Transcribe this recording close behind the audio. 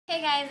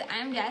Hey guys,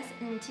 I'm Jess,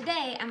 and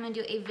today I'm going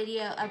to do a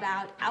video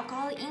about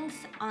alcohol inks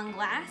on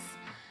glass.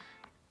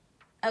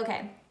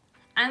 Okay,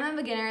 I'm a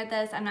beginner at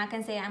this. I'm not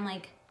going to say I'm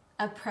like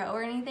a pro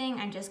or anything.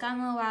 I just got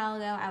them a little while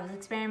ago. I was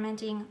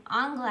experimenting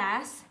on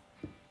glass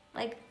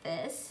like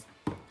this.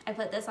 I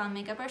put this on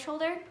makeup brush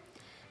holder,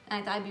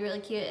 and I thought it'd be really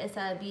cute. It's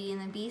a Beauty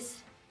and the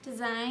Beast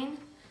design,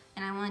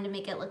 and I wanted to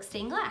make it look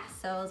stained glass.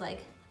 So I was like,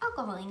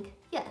 alcohol ink,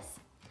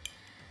 yes.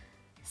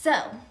 So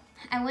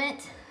I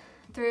went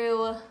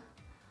through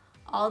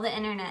all the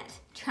internet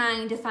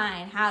trying to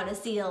find how to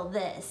seal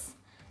this,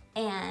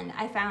 and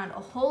I found a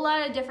whole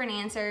lot of different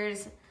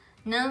answers.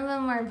 None of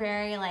them were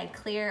very like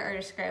clear or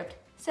descriptive,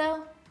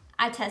 so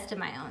I tested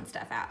my own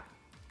stuff out.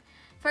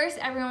 First,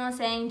 everyone was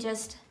saying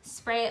just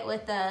spray it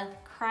with the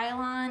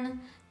Krylon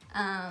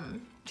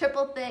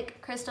triple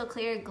thick crystal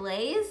clear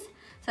glaze,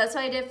 so that's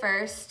what I did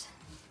first,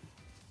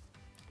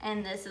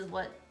 and this is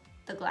what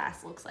the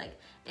glass looks like.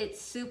 It's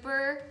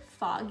super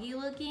foggy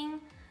looking.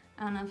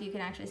 I don't know if you can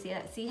actually see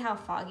that. See how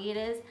foggy it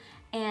is?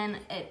 And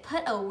it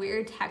put a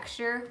weird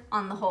texture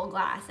on the whole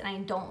glass, and I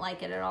don't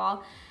like it at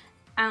all.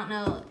 I don't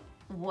know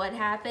what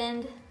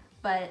happened,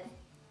 but I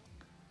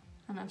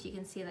don't know if you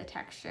can see the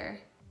texture.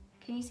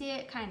 Can you see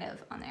it? Kind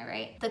of on there,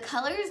 right? The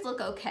colors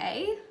look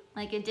okay.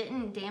 Like, it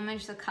didn't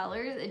damage the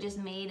colors. It just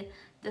made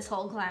this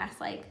whole glass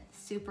like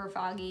super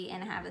foggy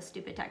and have a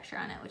stupid texture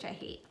on it, which I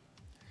hate.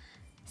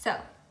 So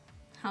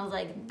I was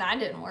like, that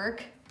didn't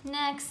work.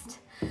 Next.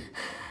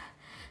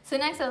 So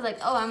next I was like,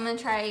 oh, I'm gonna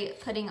try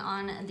putting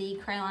on the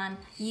Krylon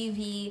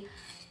UV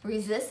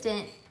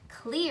resistant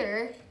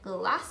clear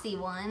glossy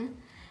one,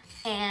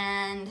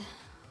 and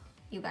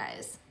you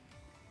guys,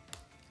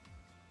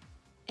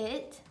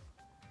 it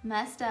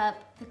messed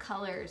up the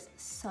colors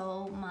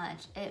so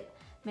much. It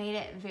made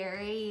it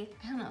very,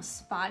 I don't know,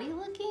 spotty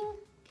looking.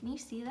 Can you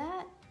see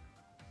that?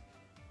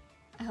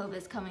 I hope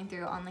it's coming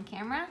through on the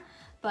camera,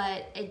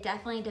 but it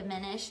definitely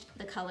diminished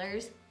the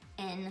colors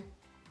in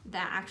the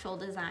actual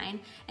design.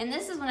 And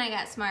this is when I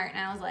got smart,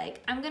 and I was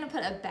like, I'm gonna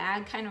put a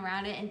bag kind of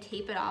around it and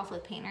tape it off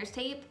with painter's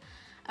tape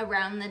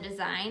around the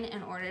design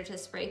in order to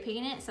spray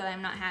paint it, so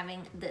I'm not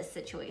having this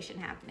situation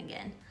happen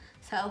again.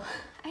 So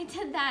I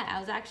did that. I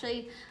was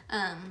actually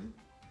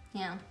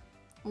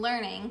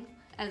learning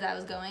as I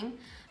was going.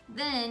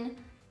 Then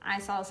I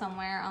saw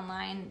somewhere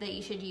online that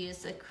you should use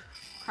the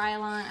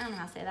Krylon, I don't know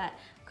how to say that,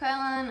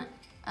 Krylon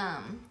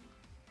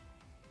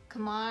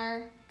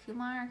Kumar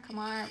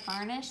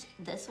varnish,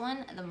 this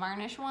one, the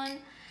varnish one,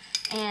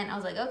 and I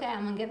was like, okay,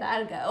 I'm gonna give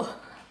that a go.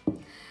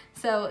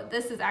 So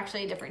this is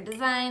actually a different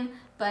design,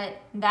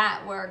 but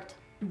that worked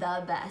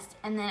the best.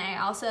 And then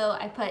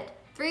I put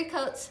 3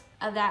 coats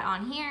of that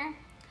on here,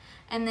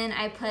 and then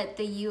I put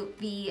the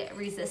UV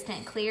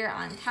resistant clear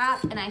on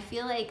top, and I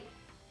feel like,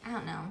 I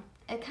don't know,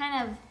 it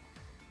kind of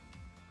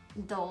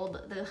dulled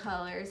the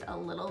colors a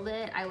little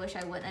bit. I wish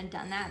I wouldn't have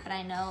done that, but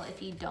I know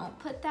if you don't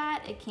put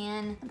that,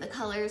 the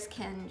colors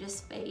can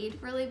just fade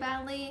really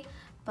badly,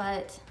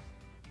 but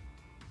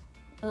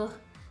ugh,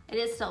 it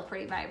is still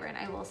pretty vibrant,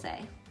 I will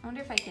say. I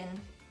wonder if can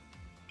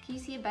you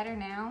see it better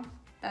now?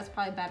 That's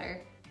probably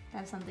better to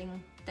have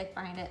something thick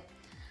behind it.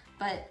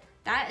 But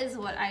that is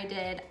what I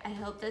did. I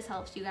hope this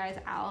helps you guys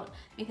out,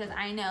 because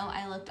I know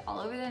I looked all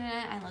over the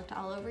internet, I looked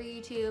all over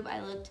YouTube, I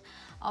looked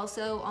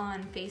also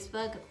on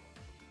Facebook,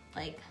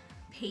 like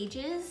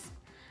pages.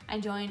 I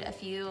joined a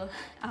few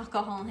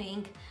alcohol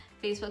ink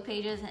Facebook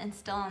pages, and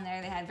still on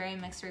there they had very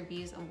mixed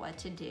reviews of what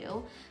to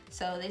do.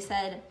 So they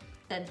said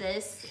that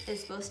this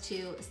is supposed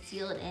to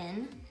seal it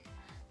in,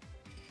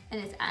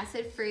 and it's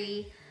acid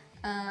free,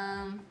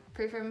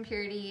 free from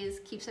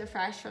impurities, keeps it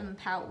fresh from the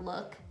pout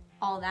look,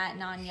 all that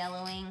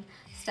non-yellowing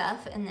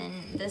stuff. And then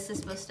this is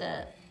supposed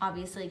to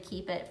obviously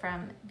keep it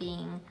from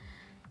being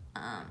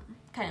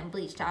kind of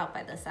bleached out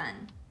by the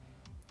sun.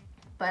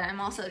 But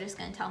I'm also just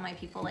gonna tell my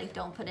people, like,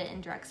 don't put it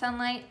in direct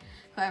sunlight,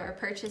 whoever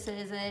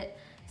purchases it,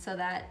 so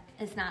that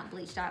it's not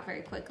bleached out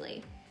very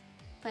quickly.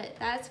 But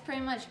that's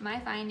pretty much my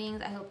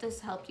findings. I hope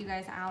this helped you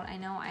guys out. I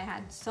know I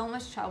had so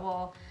much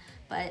trouble,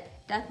 but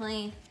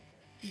definitely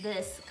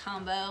this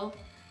combo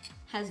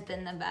has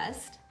been the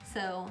best.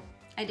 So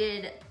I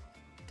did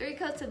 3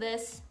 coats of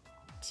this,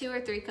 2 or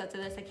 3 coats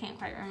of this, I can't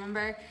quite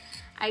remember.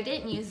 I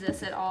didn't use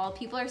this at all.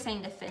 People are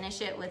saying to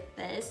finish it with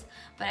this,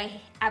 but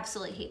I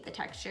absolutely hate the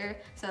texture.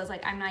 So I was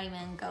like, I'm not even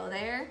gonna go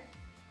there,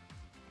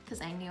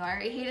 because I knew I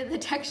already hated the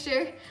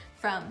texture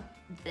from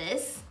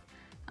this.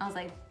 I was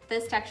like,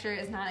 this texture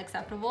is not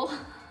acceptable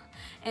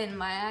in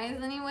my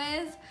eyes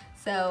anyways.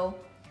 So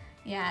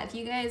yeah, if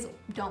you guys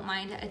don't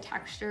mind a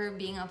texture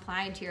being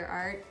applied to your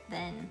art,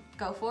 then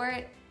go for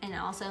it. And it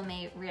also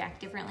may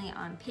react differently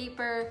on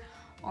paper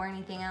or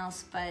anything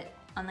else, but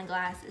on the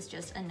glass is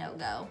just a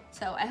no-go.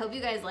 So I hope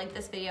you guys liked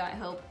this video. I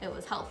hope it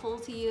was helpful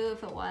to you.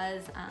 If it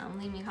was,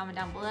 leave me a comment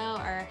down below,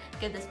 or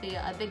give this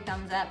video a big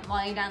thumbs up.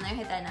 While you're down there,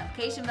 hit that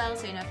notification bell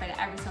so you're notified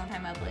every single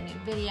time I upload a new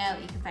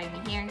video. You can find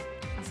me here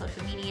on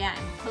social media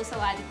and post a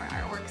lot of different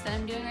artworks that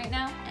I'm doing right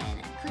now.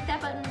 And click that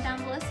button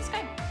down below to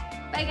subscribe.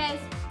 Bye guys,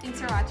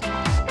 thanks for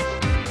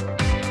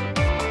watching.